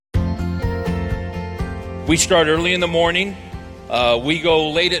We start early in the morning. We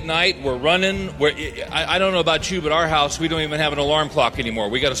go late at night. We're running. I don't know about you, but our house, we don't even have an alarm clock anymore.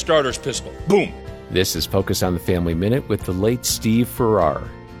 We got a starter's pistol. Boom. This is Focus on the Family Minute with the late Steve Farrar.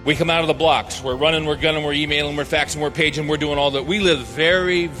 We come out of the blocks. We're running, we're gunning, we're emailing, we're faxing, we're paging, we're doing all that. We live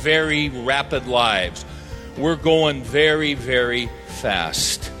very, very rapid lives. We're going very, very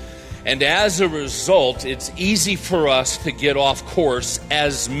fast. And as a result, it's easy for us to get off course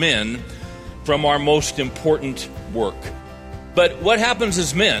as men from our most important work. But what happens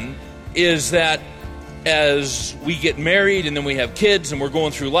as men is that as we get married and then we have kids and we're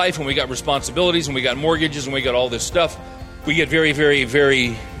going through life and we got responsibilities and we got mortgages and we got all this stuff, we get very, very,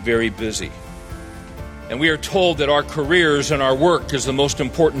 very, very busy. And we are told that our careers and our work is the most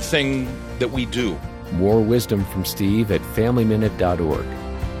important thing that we do. More wisdom from Steve at FamilyMinute.org.